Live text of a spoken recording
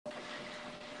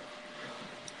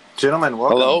Gentlemen,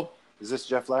 welcome. Hello. Is this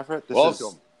Jeff Lafferty?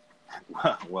 Welcome.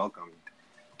 Welcome.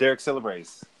 Derek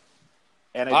Celebrace.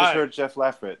 And I Hi. just heard Jeff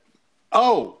Lafferty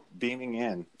Oh, beaming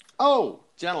in.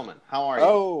 gentlemen, how are you?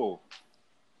 Oh.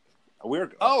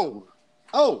 We're... Oh,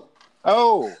 Oh.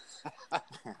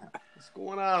 what's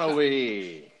going on over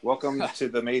here? Welcome to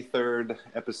the May 3rd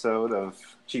episode of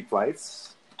Cheap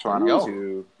Flights, There you Toronto go.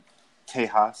 to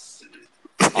Tejas.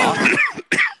 Awesome.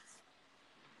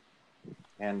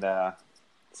 And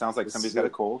sounds like This somebody's is got a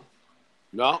it. cold.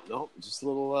 No, just a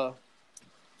little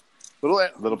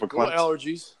Little verklempt.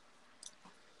 allergies.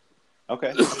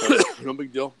 Okay. No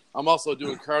big deal. I'm also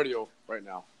doing cardio right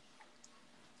now.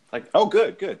 Oh,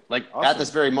 good. Like Awesome. at this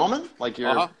very moment, like you're,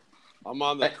 I'm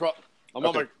on the Hey.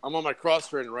 I'm on my cross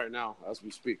training right now as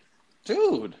we speak.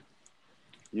 dude.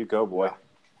 You go, boy.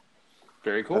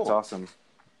 Very cool. That's awesome.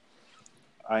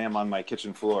 I am on my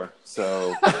kitchen floor,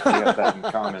 so we have that in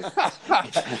common.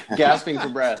 Gasping for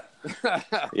breath.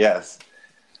 Yes.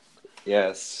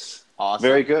 Awesome.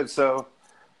 Very good. So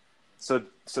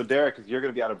Derek, you're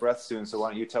going to be out of breath soon. So why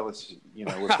don't you tell us,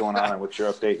 what's going on and what's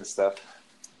your update and stuff?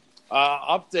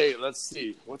 Update. Let's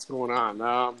see what's going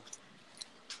on.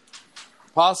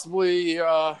 Possibly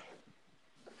a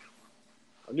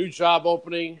new job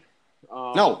opening.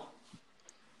 No.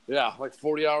 Yeah, like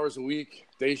 40 hours a week,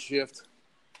 day shift.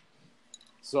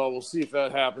 So we'll see if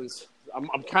that happens.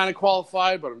 I'm kind of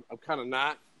qualified, but I'm kind of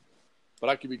not. But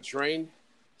I could be trained.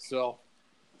 So,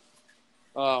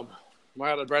 am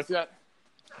I out of breath yet?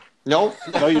 No.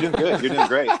 No, you're doing good.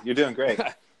 You're doing great.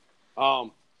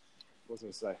 What was I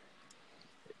gonna say?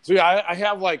 So yeah, I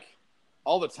have like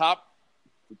all the top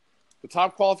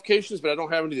qualifications, but I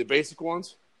don't have any of the basic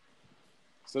ones.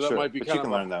 So that Sure, might be but kind you of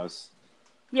can learn those.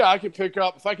 Yeah, I can pick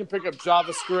up if I can pick up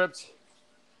JavaScript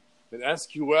and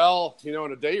SQL,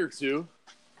 in a day or two.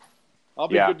 I'll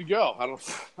be good to go. I don't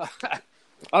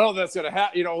know if that's gonna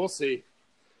happen. We'll see.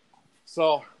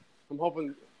 So I'm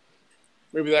hoping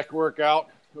maybe that could work out.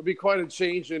 It'll be quite a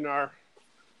change in our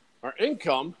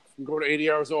income from going to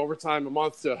 80 hours of overtime a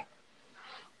month to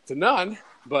none,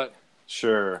 but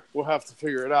Sure. we'll have to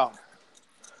figure it out.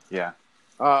 Yeah.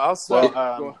 I'll say.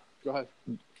 Well, go ahead.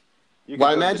 You can Well,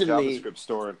 I go imagine to the the- JavaScript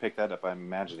store and pick that up, I'm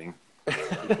imagining.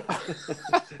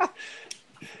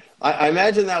 I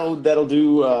imagine that'll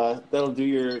do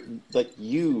your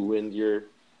you and your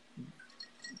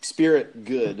spirit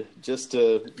good, just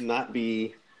to not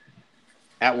be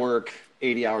at work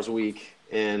 80 hours a week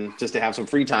and just to have some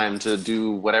free time to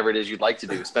do whatever it is you'd like to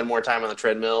do. Spend more time on the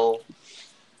treadmill,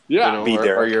 Yeah. Be or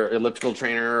Derek. your elliptical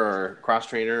trainer or cross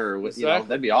trainer, or Exactly.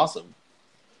 that'd be awesome.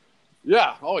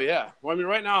 Yeah. Oh, yeah. Well, I mean,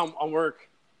 right now I work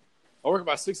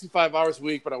about 65 hours a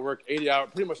week, but I work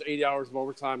pretty much 80 hours of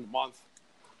overtime a month.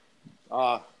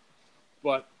 But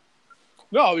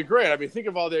no, it'll be great. I mean, think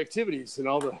of all the activities and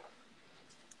all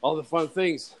the fun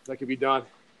things that could be done.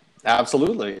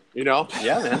 Absolutely. Yeah,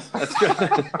 Man, that's good.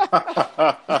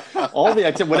 All the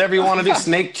activity, whatever you want to do,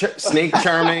 snake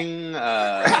charming,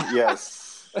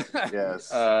 Yes.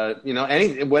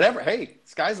 whatever. Hey,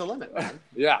 sky's the limit, man.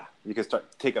 yeah. You can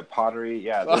take up pottery.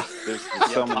 Yeah, there's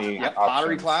so many Yeah, options.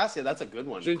 pottery class. Yeah, that's a good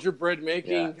one. Gingerbread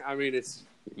making. Yeah. I mean, it's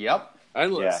Yep.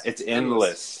 endless. Yeah, it's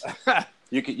endless.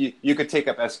 You could take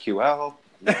up SQL.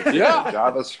 Yeah.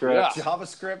 JavaScript. Yeah.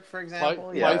 JavaScript, for Py-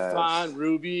 example. Python,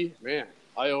 Ruby, man,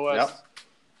 iOS,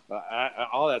 Yep.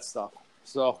 all that stuff.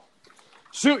 So,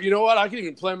 shoot, you know what? I can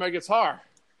even play my guitar.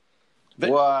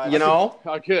 What?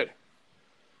 I could.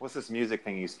 What's this music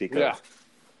thing you speak Yeah. of?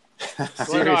 So right now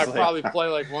I Seriously. probably play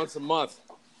like once a month,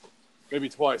 maybe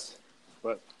twice.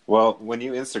 But Well, when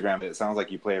you Instagram it sounds like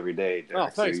you play every day, Derek. Oh,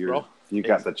 thanks, bro. You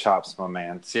got the chops, my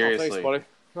man. Seriously. thanks, buddy.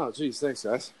 Oh, geez, thanks,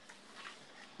 guys.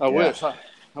 I wish I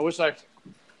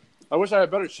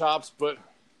had better chops, but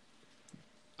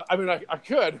I mean, I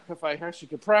could if I actually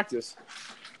could practice.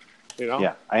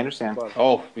 Yeah, I understand. But,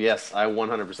 Oh, yes, I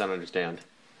 100% understand.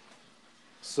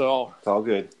 so It's all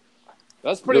good.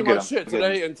 that's pretty You'll get much 'em. it You'll get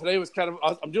today. And today was kind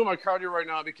of I'm doing my cardio right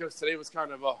now because today was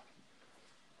kind of a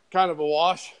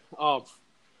wash.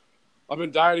 I've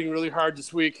been dieting really hard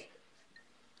this week,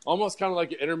 almost kind of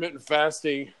like an intermittent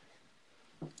fasting.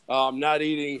 Not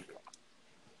eating.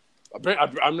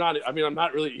 I'm not. I mean, I'm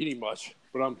not really eating much,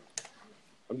 but I'm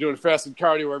doing fasted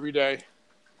cardio every day.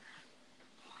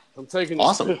 I'm taking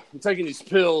Awesome. I'm taking these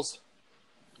pills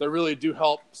that really do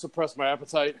help suppress my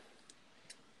appetite.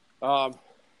 I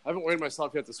haven't weighed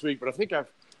myself yet this week, but I think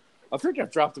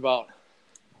I've dropped about.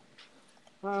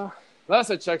 Last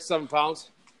I checked, 7 pounds.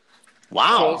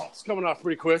 Wow. So it's coming off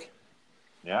pretty quick.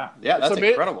 Yeah. Yeah, that's ama-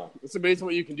 incredible. It's amazing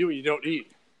what you can do when you don't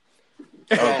eat.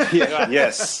 Oh, yeah.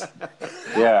 Yes.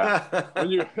 Yeah. When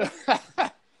you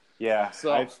Yeah,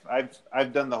 So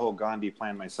I've done the whole Gandhi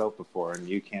plan myself before, and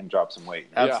you can drop some weight.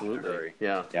 Absolutely.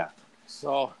 Yeah. Yeah.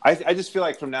 so I just feel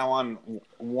like from now on,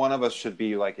 one of us should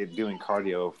be like doing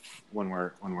cardio when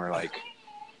we're like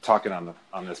talking on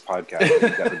this podcast. I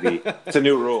think that would be it's a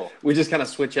new rule. We just kind of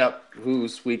switch up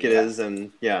whose week it is,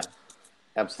 and yeah, It's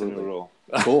a absolutely new rule.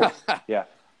 cool. Yeah.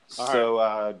 All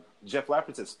So Jeff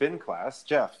Laffert's at spin class.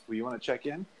 Jeff, will you want to check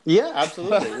in? Yeah,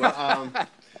 absolutely. Well,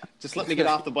 just let me get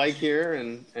off the bike here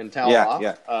and towel off.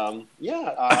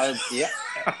 Yeah.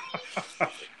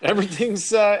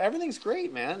 Everything's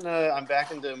great, man. I'm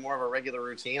back into more of a regular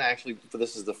routine.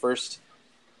 This is the first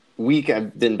week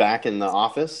I've been back in the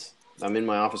office. I'm in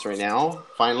my office right now,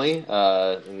 finally,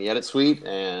 in the edit suite,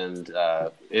 and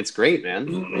it's great, man.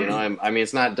 You know, I mean,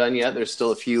 it's not done yet. There's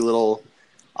still a few little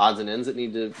odds and ends that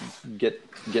need to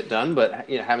get done. But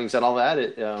you know, having said all that,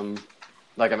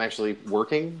 like I'm actually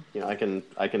working. You know, I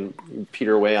can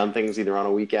peter away on things either on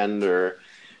a weekend or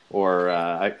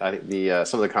I think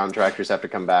some of the contractors have to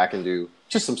come back and do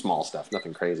just some small stuff,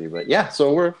 nothing crazy. But yeah,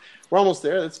 so we're almost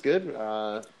there. That's good.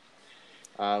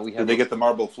 Did they get the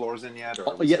marble floors in yet?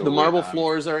 Or Yeah, the marble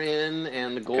floors are in,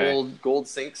 and the gold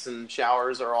sinks and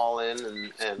showers are all in,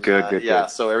 and good. Yeah,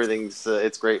 so everything's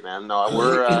it's great, man. No,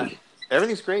 we're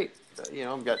everything's great. You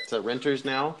know, I've got renters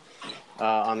now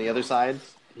on the other side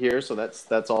here, so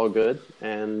that's all good.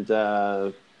 And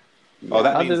that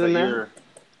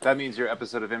means your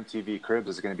episode of MTV Cribs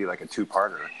is going to be like a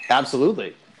two-parter.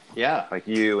 Absolutely, yeah. Like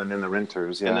you and then the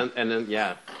renters, yeah. And then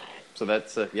yeah. So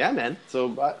that's yeah, man.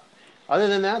 So other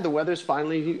than that, the weather's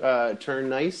finally turned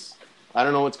nice. I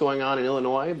don't know what's going on in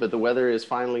Illinois, but the weather is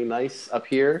finally nice up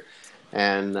here,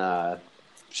 and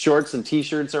shorts and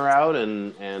t-shirts are out,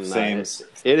 and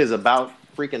it is about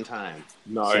freaking time.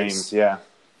 nice. Same, yeah.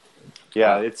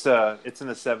 Yeah, it's in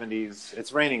the 70s.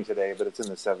 It's raining today, but it's in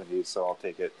the 70s, so I'll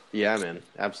take it. Yeah, man,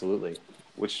 absolutely.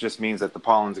 Which just means that the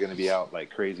pollen's going to be out like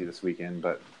crazy this weekend,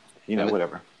 but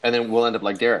whatever. And then we'll end up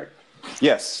like Derek.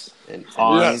 Yes. And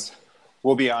Yes.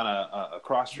 We'll be on a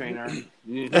cross trainer,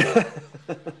 clearing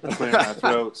our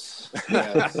throats.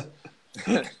 Yes.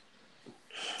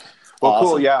 Well, Awesome.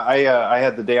 cool. Yeah, I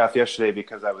had the day off yesterday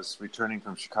because I was returning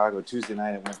from Chicago. Tuesday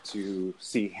night, I went to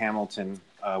see Hamilton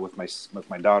with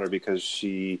my daughter because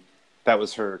that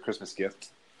was her Christmas gift.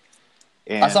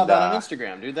 And, I saw that on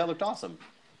Instagram, dude. That looked awesome.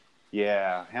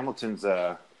 Yeah, Hamilton's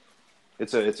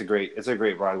it's a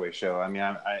great Broadway show. I mean,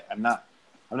 I'm not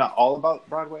all about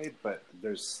Broadway, but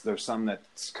there's some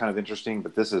that's kind of interesting.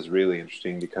 But this is really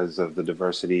interesting because of the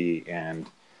diversity and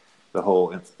the whole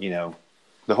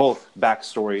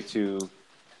backstory to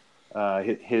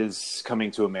his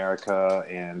coming to America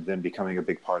and then becoming a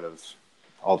big part of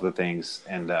all the things.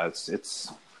 And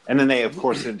and then they of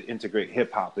course integrate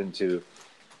hip hop into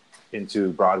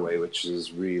Broadway, which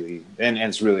is really and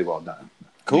it's really well done.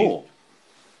 Cool.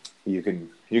 I mean,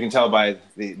 you can tell by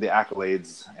the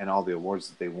accolades and all the awards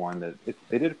that they won that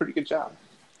they did a pretty good job.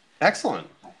 Excellent.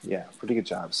 Yeah, pretty good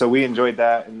job. So we enjoyed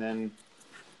that, and then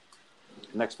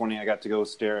the next morning I got to go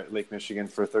stare at Lake Michigan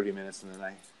for 30 minutes, and then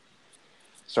I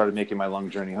started making my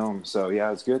long journey home. So yeah,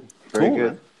 it was good. Very Cool,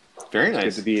 good. man. Very It's nice.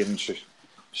 good to be in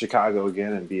Chicago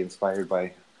again and be inspired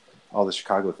by all the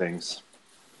Chicago things.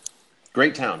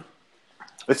 Great town.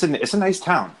 It's a nice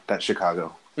town, that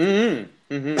Chicago.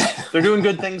 Mm-hmm. Mm-hmm. They're doing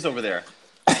good things over there.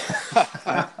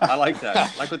 I like that.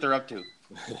 I like what they're up to.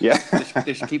 Yeah.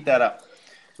 They should keep that up.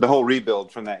 The whole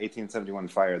rebuild from that 1871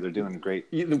 fire, they're doing great.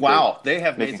 Wow, they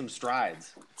have made making- some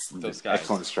strides. Those guys.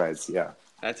 Excellent strides, yeah.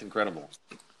 That's incredible.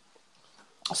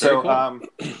 So,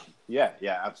 Very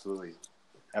yeah, absolutely.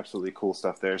 Absolutely cool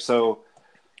stuff there. So,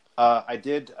 I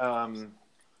did,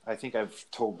 I think I've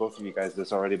told both of you guys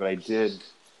this already, but I did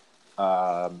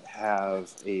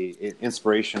have an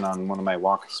inspiration on one of my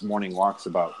morning walks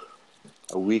about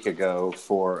a week ago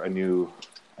for a new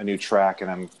track, and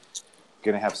I'm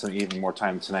going to have some even more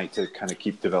time tonight to kind of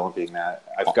keep developing that.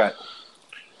 I've got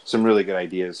some really good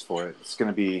ideas for it. It's going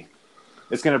to be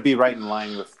right in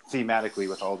line with thematically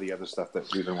with all the other stuff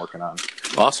that we've been working on.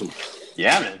 Awesome.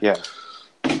 Yeah, man. Yeah.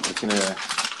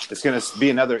 It's gonna be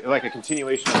another like a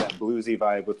continuation of that bluesy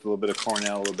vibe with a little bit of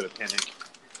Cornell, a little bit of Pinnick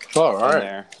Oh, all in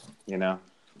right. there,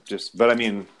 but I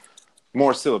mean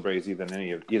more Celebrezzi than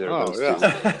either of those two.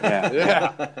 Yeah.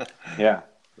 Yeah. Yeah.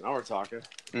 Now we're talking.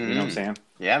 You know what I'm saying?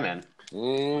 Yeah, man.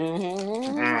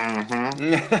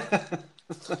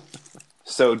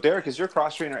 So Derek, is your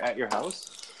cross trainer at your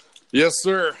house? Yes,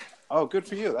 sir. Oh, good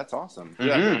for you. That's awesome.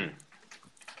 Yeah.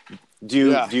 Do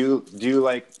you Yeah. do you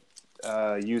like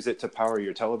use it to power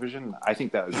your television? I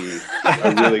think that would be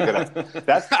a really good.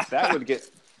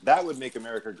 That would make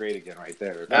America great again, right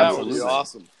there. That would be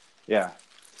awesome. Yeah.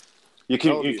 You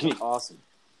can you can awesome.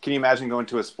 Can you imagine going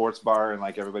to a sports bar and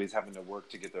like everybody's having to work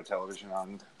to get their television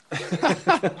on?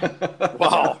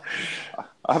 Wow.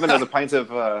 I'll have another pint of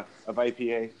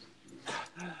IPA.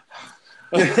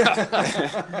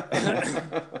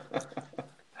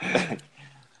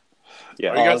 Yeah.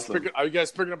 Are you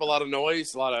guys picking up a lot of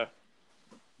noise, a lot of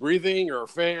breathing, or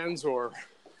fans, or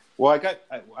Well,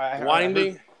 I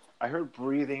winding? I heard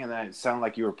breathing, and then it sounded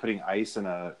like you were putting ice in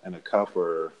a cup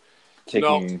or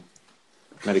taking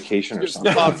medication or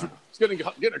something. It's getting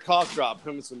a cough drop.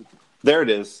 There it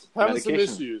is. Having some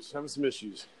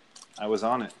issues. I was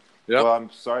on it. Yep. Well,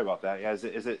 I'm sorry about that. Yeah,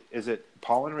 is it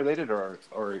pollen related or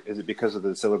is it because of the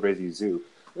Celebrezzi Zoo?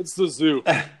 It's the zoo.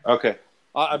 Okay.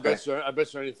 I bet you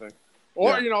anything.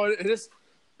 Or it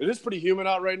is pretty humid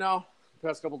out right now. The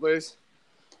past couple days.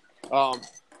 But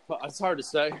it's hard to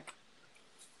say.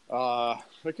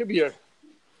 It could be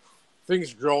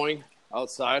things growing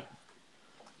outside.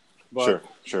 But,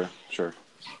 Sure.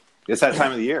 It's that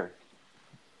time of the year.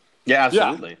 Yeah,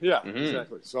 absolutely. Yeah,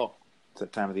 exactly. So it's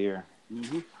that time of the year.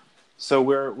 Mm-hmm. So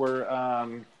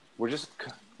we're just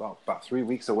about 3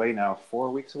 weeks away now. 4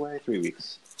 weeks away. 3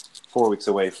 weeks. 4 weeks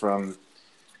away from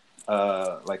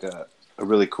like a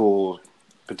really cool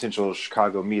potential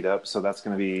Chicago meetup. So that's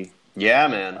going to be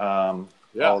man.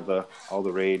 all the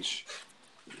rage.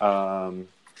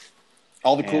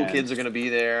 All the cool kids are going to be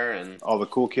there, and all the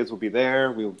cool kids will be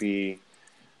there. We'll be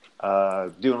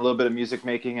doing a little bit of music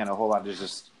making and a whole lot of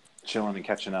just chilling and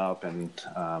catching up. And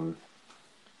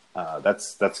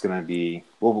that's going to be.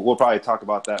 We'll probably talk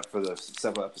about that for the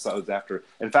several episodes after.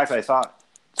 In fact, I thought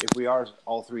if we are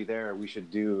all three there, we should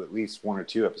do at least 1 or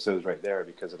 2 episodes right there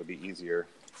because it'll be easier.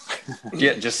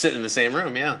 Yeah, just sit in the same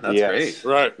room. Yeah, that's great.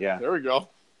 Right. Yeah. There we go.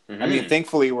 I mean,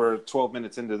 thankfully, we're 12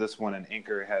 minutes into this one, and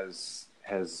Anchor has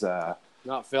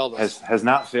not failed us. Has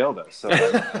not failed us. So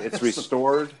it's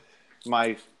restored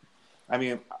I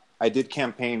did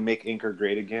campaign Make Anchor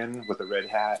Great Again with a red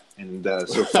hat, and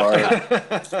so far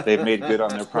they've made good on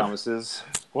their promises.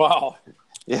 Wow.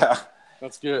 Yeah.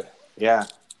 That's good. Yeah.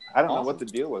 I don't know what the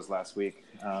deal was last week.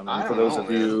 And for those of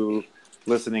you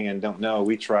listening and don't know,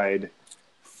 we tried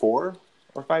 4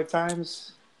 or 5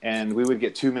 times, and we would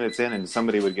get 2 minutes in, and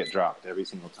somebody would get dropped every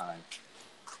single time.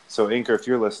 So, Anchor, if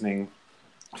you're listening,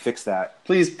 fix that.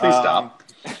 Please stop.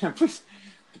 Please,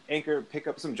 Anchor, pick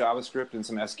up some JavaScript and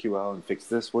some SQL and fix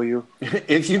this, will you?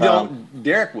 If you don't,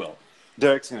 Derek will.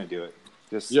 Derek's going to do it.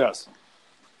 Yes.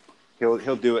 He'll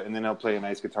do it, and then he'll play a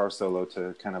nice guitar solo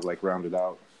to kind of like round it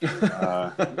out.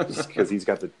 Just because he's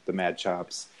got the mad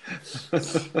chops.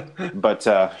 But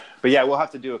yeah, we'll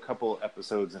have to do a couple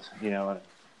episodes.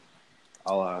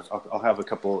 I'll have a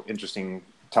couple interesting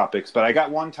topics. But I got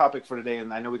one topic for today,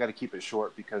 and I know we got to keep it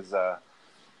short because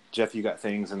Jeff, you got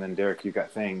things, and then Derek, you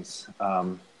got things,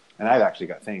 and I've actually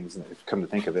got things. Come to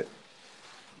think of it,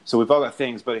 so we've all got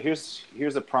things. But here's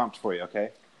a prompt for you. Okay,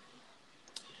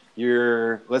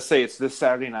 let's say it's this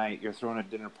Saturday night. You're throwing a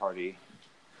dinner party.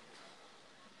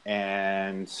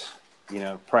 And,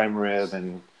 prime rib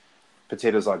and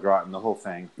potatoes au gratin, the whole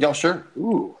thing. Yeah, sure.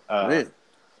 Ooh, man.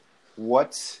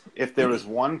 What if there was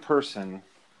one person,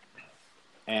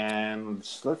 and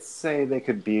let's say they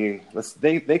could be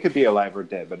alive or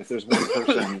dead, but if there's one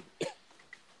person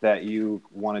that you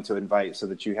wanted to invite so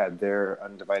that you had their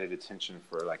undivided attention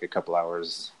for like a couple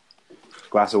hours,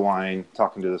 glass of wine,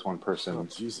 talking to this one person. Oh,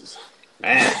 Jesus.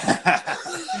 Man.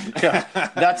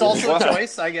 That's also a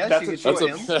choice, I guess. That's you a could choice.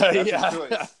 choose him. That's a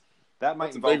choice. That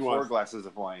might involve 4 glasses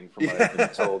of wine, from what I've been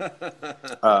told.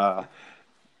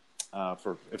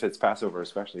 For if it's Passover,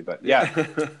 especially. But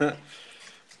yeah,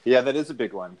 yeah, that is a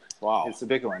big one. Wow, it's a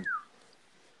big one.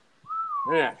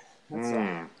 Man.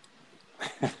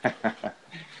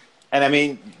 And I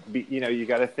mean, you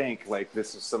got to think like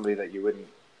this is somebody that you wouldn't,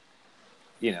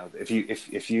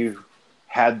 if you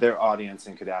had their audience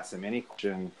and could ask them any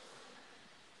question,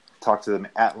 talk to them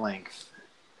at length,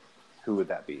 who would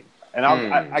that be? And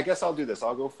I guess I'll do this.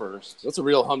 I'll go first. That's a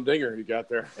real humdinger you got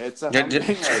there. It's a humdinger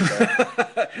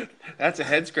right there. That's a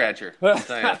head scratcher.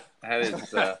 That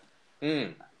is. All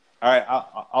right,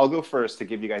 I'll go first to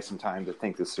give you guys some time to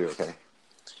think this through. Okay.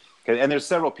 And there's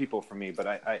several people for me, but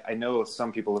I know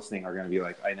some people listening are going to be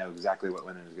like, I know exactly what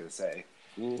Lennon is going to say,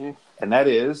 and that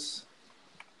is,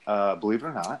 believe it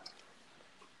or not,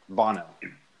 Bono.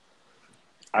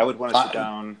 I would want to sit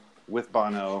down with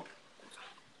Bono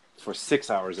for 6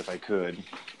 hours if I could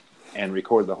and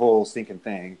record the whole stinking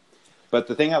thing. But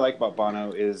the thing I like about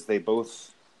Bono is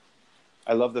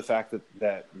I love the fact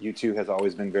that U2 has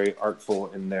always been very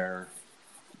artful in their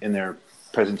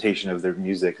presentation of their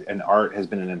music, and art has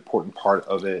been an important part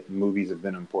of it. Movies have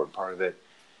been an important part of it.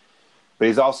 But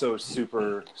he's also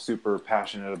super, super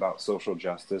passionate about social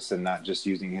justice and not just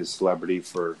using his celebrity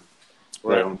for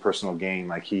their own personal gain.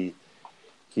 Like he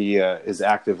is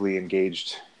actively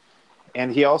engaged,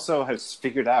 and he also has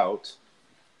figured out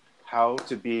how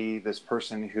to be this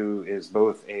person who is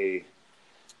both a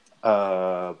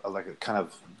like a kind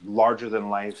of larger than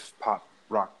life pop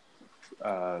rock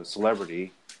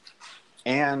celebrity,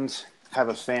 and have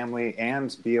a family,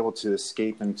 and be able to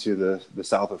escape into the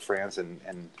south of France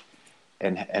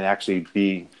and actually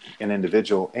be an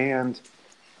individual. And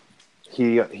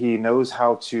he knows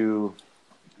how to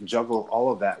juggle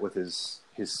all of that with his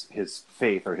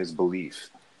faith or his belief,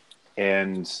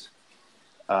 and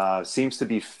seems to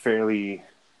be fairly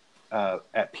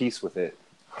at peace with it.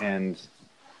 And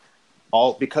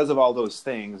all because of all those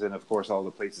things, and of course all the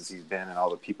places he's been and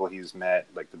all the people he's met,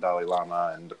 like the Dalai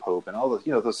Lama and the Pope and all those,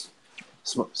 those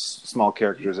small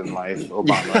characters in life,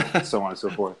 Obama, and so on and so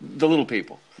forth. The little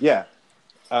people. Yeah.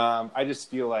 I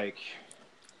just feel like,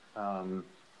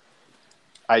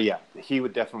 he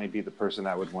would definitely be the person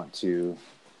I would want to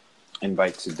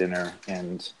invite to dinner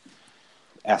and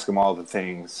ask him all the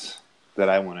things that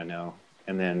I want to know,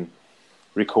 and then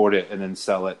record it and then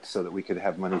sell it so that we could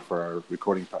have money for our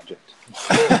recording project.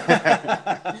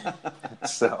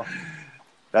 So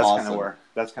that's awesome. where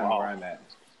I'm at.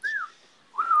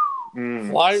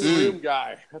 Fly in the room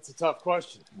guy. That's a tough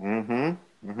question.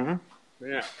 Mm-hmm. Mm-hmm.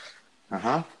 Yeah.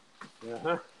 Uh-huh.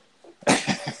 Uh-huh.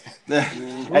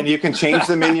 And you can change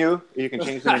the menu. You can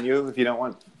change the menu if you don't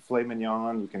want filet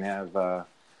mignon. You can have,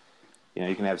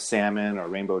 you can have salmon or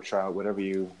rainbow trout,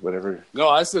 whatever. No,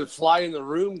 I said fly in the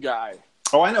room guy.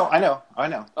 Oh, I know.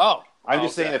 Oh, I'm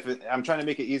just saying I'm trying to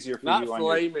make it easier for not you.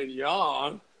 Filet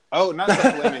mignon. Oh, not the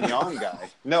filet mignon guy.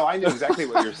 No, I knew exactly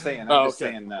what you're saying. I'm just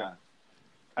saying.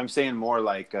 I'm saying more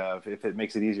like if it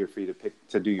makes it easier for you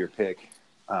to do your pick.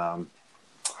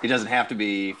 It doesn't have to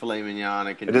be filet mignon.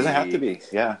 It doesn't have to be.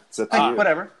 Yeah, it's up to you.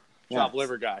 Whatever. Chop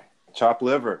liver guy. Chop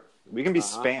liver. We can be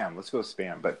spam. Let's go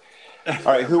spam. But all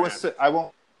right, who was? I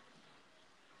won't.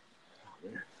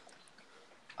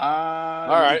 All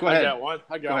right, go ahead.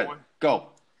 I got one. Go.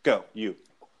 You.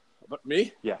 But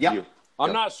me? Yeah. Yep. You.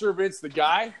 I'm not sure if it's the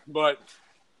guy, but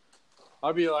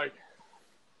I'll be like,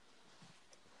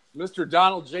 Mr.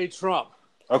 Donald J. Trump.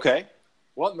 Okay.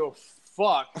 What in the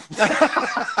fuck?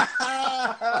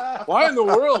 Why in the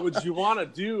world would you want to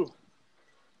do?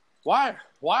 Why?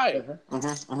 But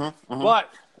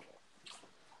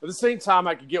at the same time,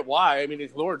 I could get why. I mean,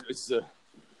 Lord, it's the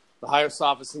highest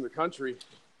office in the country.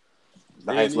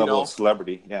 The highest level of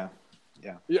celebrity. Yeah.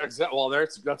 Yeah, exactly. Well,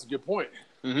 that's a good point.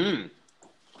 Mm-hmm.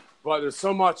 But there's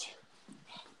so much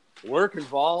work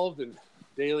involved and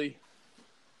daily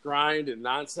grind and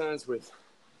nonsense with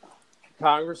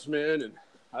congressmen, and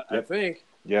I think.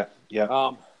 Yeah.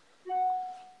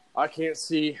 I can't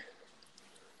see.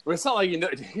 Well, it's not like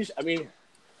he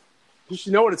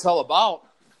should know what it's all about,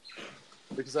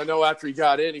 because I know after he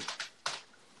got in,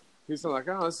 he's like,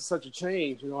 oh, this is such a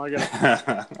change.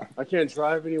 I can't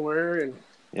drive anywhere, and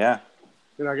I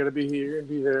got to be here and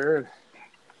be there, and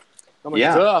I'm like,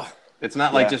 duh. It's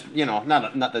not like just not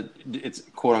that it's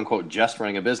quote unquote just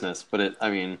running a business, but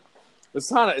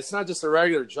it's not just a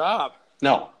regular job.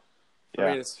 No. Yeah.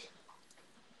 I mean,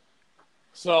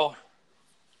 So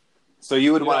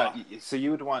you would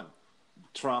want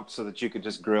Trump so that you could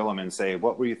just grill him and say,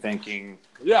 "What were you thinking?"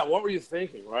 Yeah, what were you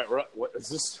thinking? Right? What is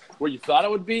this? What you thought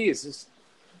it would be? Is this?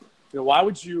 Why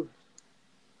would you?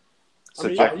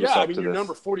 Subject yourself to you're this.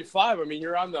 number 45. I mean,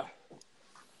 you're on the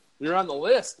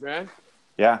list, man.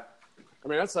 Yeah. I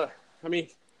mean,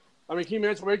 can you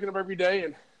imagine waking up every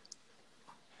day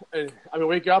and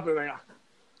wake up and like,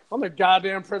 I'm the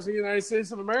goddamn president of the United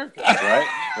States of America.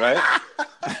 Right.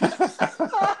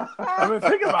 I mean,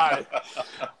 think about it.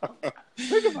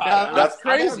 That's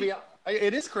crazy.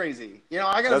 It is crazy.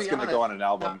 I got to be honest. That's going to go on an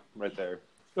album right there.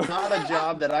 Not a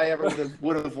job that I ever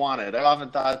would have wanted. I've often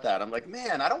thought that. I'm like,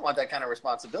 man, I don't want that kind of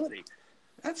responsibility.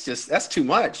 That's too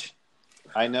much.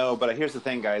 I know, but here's the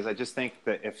thing, guys. I just think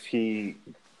that if he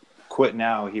quit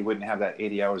now, he wouldn't have that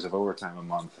 80 hours of overtime a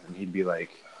month, and he'd be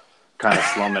like kind of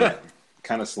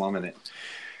slumming it.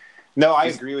 No, I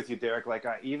agree with you, Derek. Like,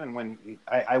 even when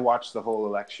I watched the whole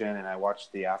election and I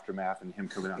watched the aftermath and him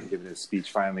coming out and giving his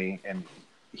speech finally, and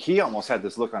he almost had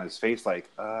this look on his face like,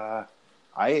 I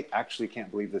actually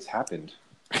can't believe this happened.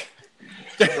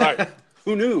 Right.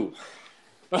 Who knew?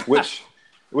 Which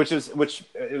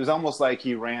it was almost like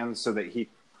he ran so that he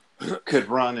could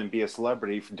run and be a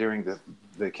celebrity during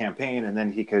the campaign, and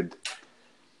then he could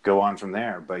go on from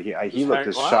there. But he looked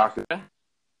as shocked as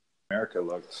America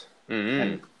looked.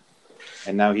 Mm-hmm.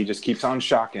 And now he just keeps on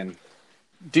shocking.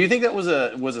 Do you think that was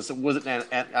it?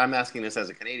 And I'm asking this as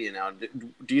a Canadian now.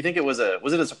 Do you think was it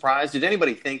a surprise? Did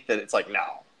anybody think that it's like,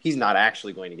 no, he's not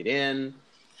actually going to get in?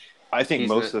 I think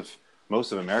most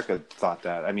of America thought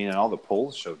that. I mean, and all the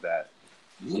polls showed that.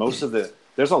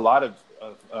 There's a lot of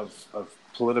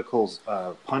political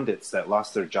pundits that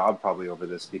lost their job probably over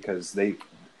this because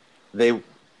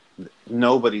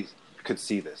nobody could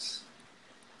see this.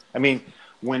 I mean,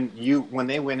 when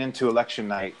they went into election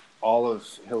night, all of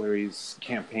Hillary's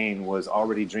campaign was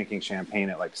already drinking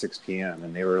champagne at like 6 p.m.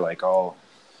 and they were like all,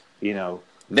 they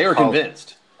were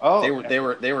convinced. Oh, they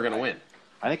were going to win.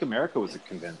 I think America was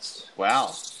convinced.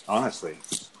 Wow, honestly.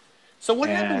 So what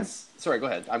happens? Sorry, go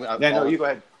ahead. You go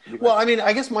ahead. Well, I mean,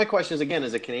 I guess my question is again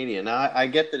as a Canadian. I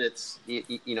get that it's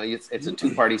it's a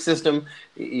two-party system,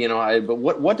 but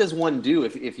what does one do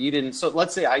if you didn't? So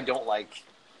let's say I didn't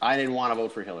want to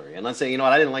vote for Hillary, and let's say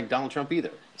I didn't like Donald Trump either.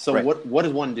 So right. What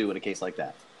does one do in a case like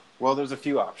that? Well, there's a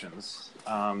few options.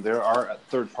 There are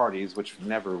third parties which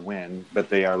never win, but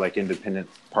they are like independent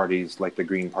parties, like the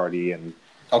Green Party and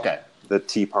the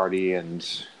Tea Party and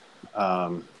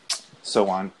so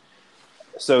on.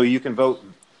 So you can vote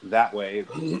that way,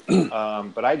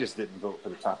 but I just didn't vote for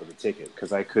the top of the ticket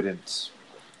because I couldn't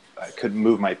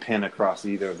move my pin across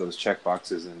either of those check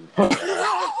boxes and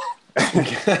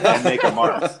make a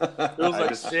mark.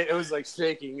 It was like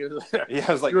shaking. It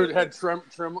was like it had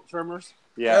tremors.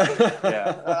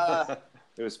 Yeah.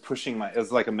 It was it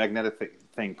was like a magnetic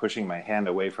thing pushing my hand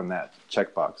away from that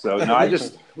checkbox. So no, I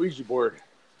just Ouija board.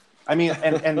 I mean,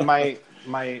 and my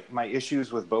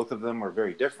issues with both of them were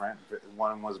very different.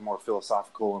 One was more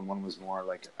philosophical, and one was more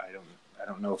like I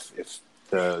don't know if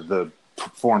the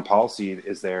foreign policy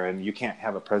is there, and you can't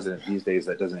have a president these days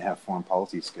that doesn't have foreign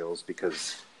policy skills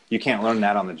because you can't learn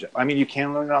that on the job. I mean, you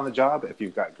can learn it on the job if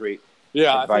you've got great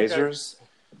advisors,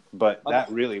 but that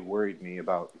really worried me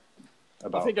about.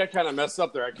 I think I kind of messed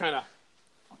up there. I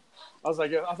was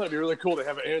like, I thought it'd be really cool to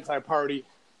have an anti-party,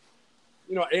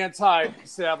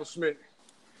 anti-establishment.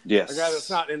 Yes. A guy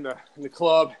that's not in the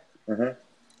club. Mm-hmm.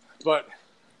 But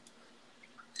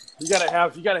you gotta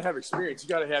have experience. You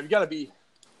gotta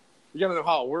know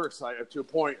how it works to a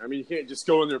point. I mean, you can't just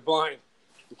go in there blind.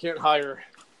 You can't hire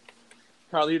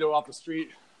Carlito off the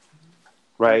street,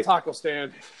 right? Taco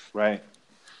stand, right?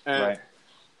 And right.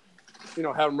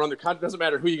 Have him run the country. Doesn't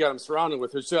matter who you got him surrounded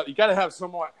with. You got to have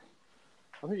somewhat.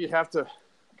 I think you have to.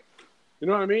 You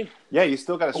know what I mean? Yeah, you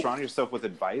still got to surround yourself with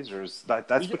advisors.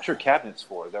 That's what your cabinet's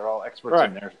for. They're all experts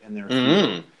in their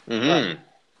field. Mm-hmm. Right.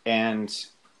 And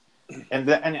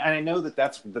I know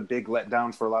that's the big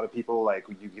letdown for a lot of people. Like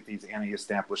you get these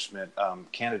anti-establishment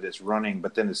candidates running,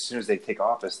 but then as soon as they take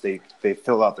office, they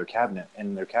fill out their cabinet,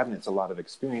 and their cabinet's a lot of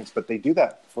experience. But they do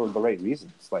that for the right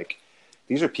reasons. Like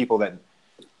these are people that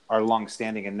are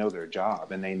long-standing and know their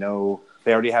job, and they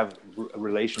already have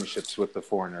relationships with the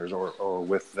foreigners or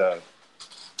with the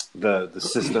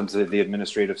systems, the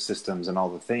administrative systems, and all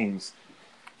the things.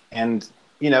 And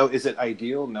is it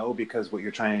ideal? No, because what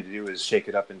you're trying to do is shake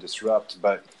it up and disrupt.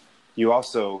 But you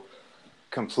also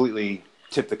completely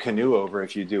tip the canoe over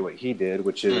if you do what he did,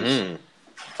 which is,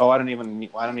 I don't even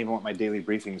want my daily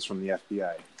briefings from the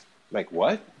FBI. Like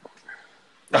what?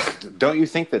 Don't you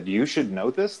think that you should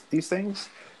know these things?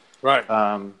 Right.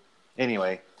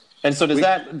 Anyway. And so does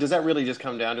that really just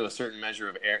come down to a certain measure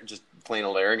of just plain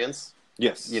old arrogance?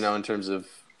 Yes. In terms of.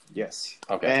 Yes.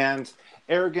 Okay. And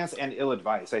arrogance and ill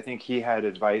advice. I think he had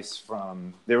advice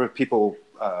there were people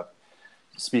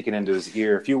speaking into his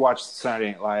ear. If you watch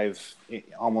Saturday Night Live,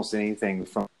 almost anything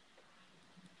from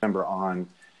December on,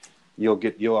 you'll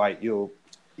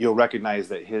recognize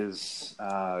that his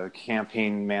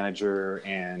campaign manager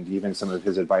and even some of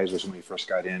his advisors when he first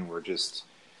got in were just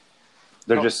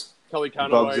Kelly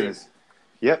Conway. Bugs in his.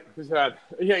 Yep.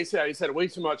 He said way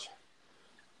too much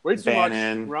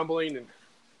rumbling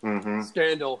and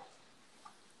scandal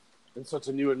in such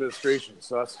a new administration.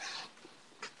 So that's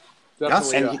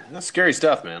definitely that's scary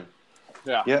stuff, man.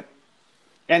 Yeah. Yep.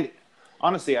 And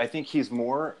honestly, I think he's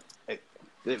more.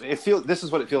 This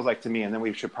is what it feels like to me, and then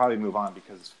we should probably move on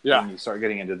because when you start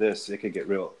getting into this, it could get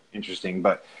real interesting.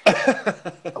 But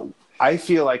I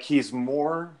feel like he's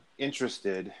more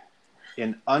interested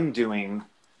in undoing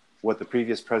what the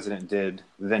previous president did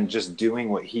than just doing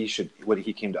what he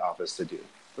came to office to do.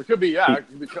 It could be, it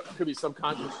could be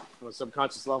subconscious on a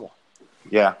subconscious level.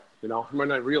 Yeah. He might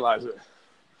not realize it.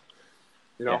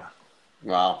 Yeah.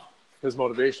 Wow. His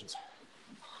motivations.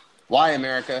 Why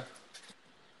America?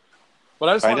 But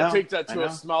I just want to take that to a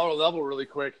smaller level really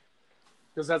quick,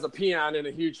 because I'm a peon in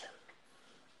a huge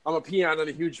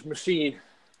machine.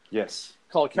 Yes.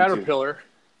 Called Caterpillar.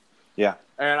 Yeah.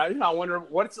 And I wonder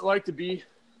what it's like to be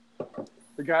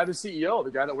the guy, the CEO,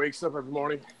 the guy that wakes up every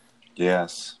morning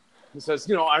Yes. and says,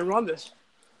 I run this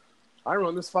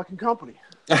fucking company.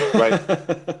 Right.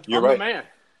 You're I'm right. the man.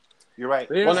 You're right.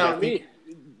 They Well, answer now, me.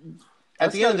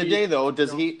 At the end of the day, though,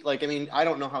 does you know, he like? I mean, I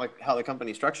don't know how the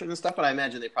company's structured and stuff, but I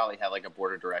imagine they probably have like a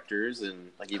board of directors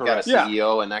and like you've Correct. got a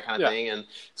CEO and that kind of thing. And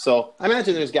so I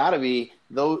imagine there's got to be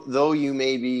though you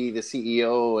may be the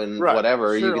CEO and Right.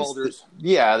 whatever. Shareholders.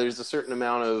 There's a certain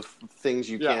amount of things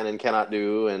you can and cannot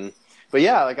do. But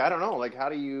yeah, like I don't know, like how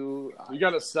do you? You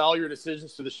got to sell your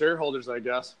decisions to the shareholders, I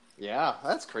guess. Yeah,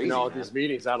 that's crazy. At these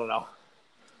meetings, I don't know.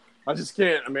 I just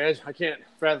can't imagine. I can't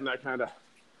fathom that kind of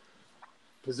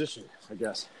position, I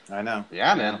guess. I know.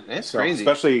 Yeah, man, it's crazy.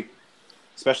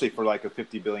 Especially for like a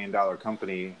 $50 billion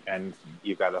company, and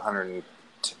you've got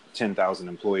 110,000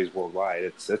 employees worldwide.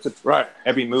 It's right.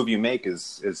 Every move you make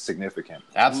is significant.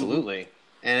 Absolutely,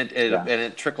 and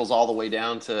it trickles all the way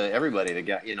down to everybody to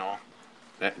get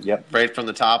Yep. right from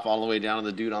the top all the way down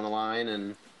to the dude on the line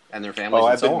and their families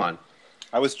and so on.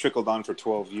 I was trickled on for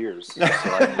 12 years. So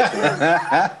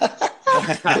I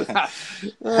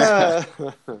understand.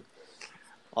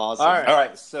 Awesome. All right. All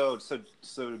right. So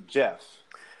Jeff.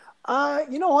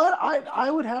 You know what?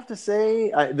 I would have to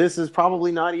say this is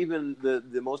probably not even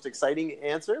the most exciting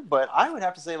answer, but I would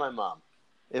have to say my mom.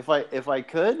 If I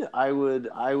could, I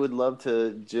would love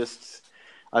to just.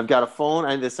 I've got a phone,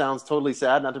 and this sounds totally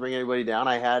sad, not to bring anybody down.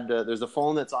 I had there's a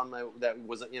phone that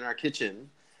was in our kitchen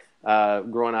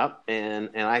growing up, and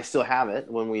I still have it.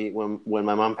 When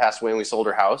my mom passed away and we sold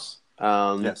her house,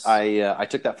 Yes. I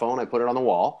took that phone, I put it on the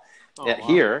wall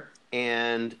here,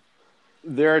 and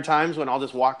there are times when I'll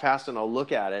just walk past and I'll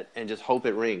look at it and just hope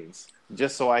it rings,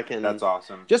 just so I can. That's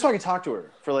awesome. Just so I can talk to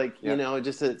her for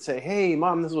just to say, "Hey,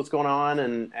 Mom, this is what's going on,"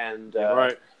 and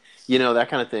Right. that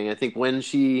kind of thing. I think when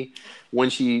she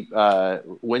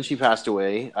passed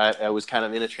away, I was kind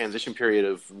of in a transition period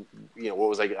of,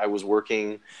 I was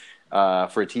working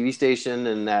for a TV station,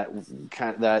 and that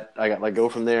I got let go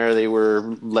from there. They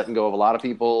were letting go of a lot of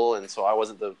people, and so I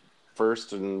wasn't the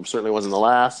first, and certainly wasn't the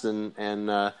last. And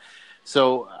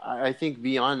so I think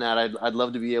beyond that, I'd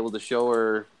love to be able to show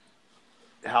her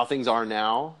how things are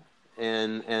now,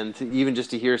 and to even just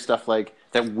to hear stuff like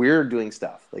that we're doing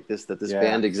stuff like this, that this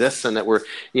band exists, and that we're,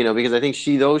 because I think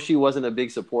though she wasn't a big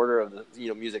supporter of the,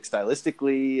 music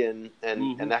stylistically and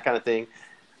that kind of thing,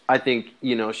 I think,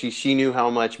 she knew how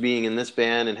much being in this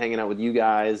band and hanging out with you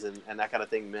guys and that kind of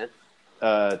thing meant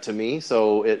to me.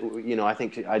 So I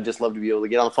think I'd just love to be able to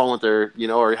get on the phone with her,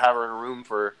 or have her in a room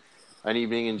for an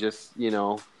evening and just,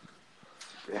 make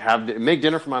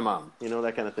dinner for my mom,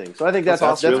 that kind of thing. So I think that's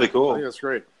awesome. Really cool. I think that's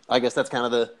great. I guess that's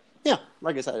kind of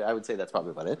I guess I would say that's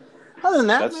probably about it. Other than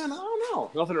that, man, I don't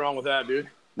know. Nothing wrong with that, dude.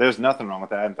 There's nothing wrong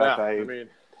with that. In fact,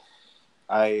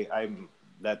 I'm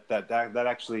that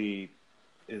actually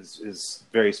is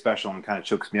very special and kind of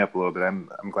chokes me up a little bit.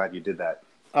 I'm glad you did that.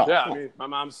 Oh, yeah, cool. I mean, my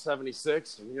mom's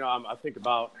 76, and I think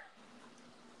about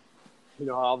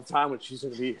all the time when it's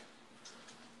going to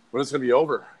be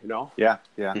over. Yeah.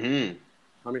 Mm-hmm.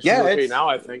 I mean, she's okay now,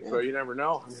 I think, but you never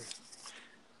know.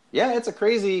 Yeah, it's a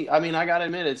crazy. I mean, I gotta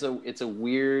admit, it's a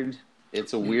weird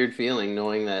feeling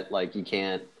knowing that like you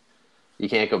can't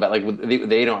go back. Like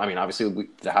they don't. I mean, obviously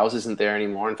the house isn't there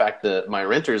anymore. In fact, my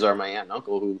renters are my aunt and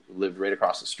uncle who lived right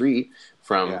across the street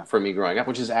from me growing up,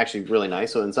 which is actually really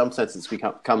nice. So in some sense, it's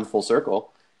come full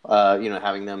circle.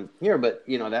 Having them here, but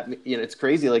it's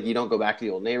crazy. Like you don't go back to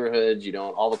the old neighborhoods. You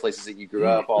don't all the places that you grew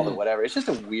up, all the whatever. It's just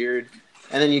a weird.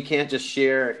 And then you can't just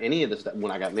share any of the stuff.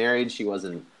 When I got married, she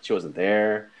wasn't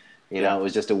there. It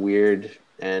was just a weird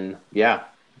and all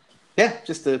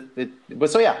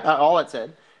that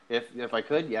said, if I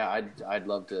could, I'd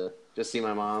love to just see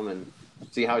my mom and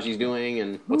see how she's doing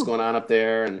and what's going on up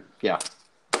there, and there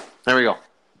we go.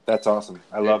 That's awesome.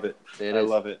 I love it. I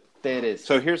love it. It is.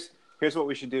 So here's what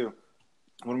we should do.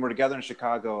 When we're together in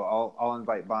Chicago, I'll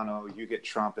invite Bono. You get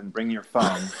Trump and bring your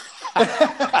phone.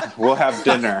 We'll have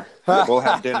dinner. We will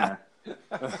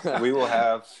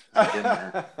have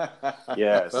dinner.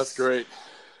 Yes, that's great.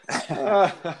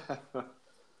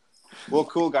 Well,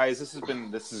 cool guys. This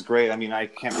is great. I mean, I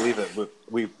can't believe it.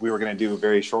 We were going to do a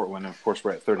very short one. Of course,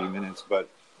 we're at 30 minutes, but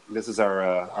this is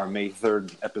our May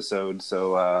 3rd episode.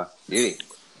 So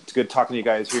it's good talking to you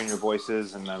guys, hearing your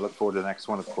voices, and I look forward to the next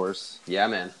one, of course. Yeah,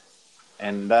 man.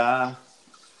 And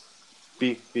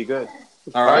be good.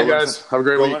 All right, guys. Have a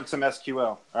great week. Learn some SQL.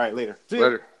 All right, later. See you.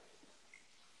 Later.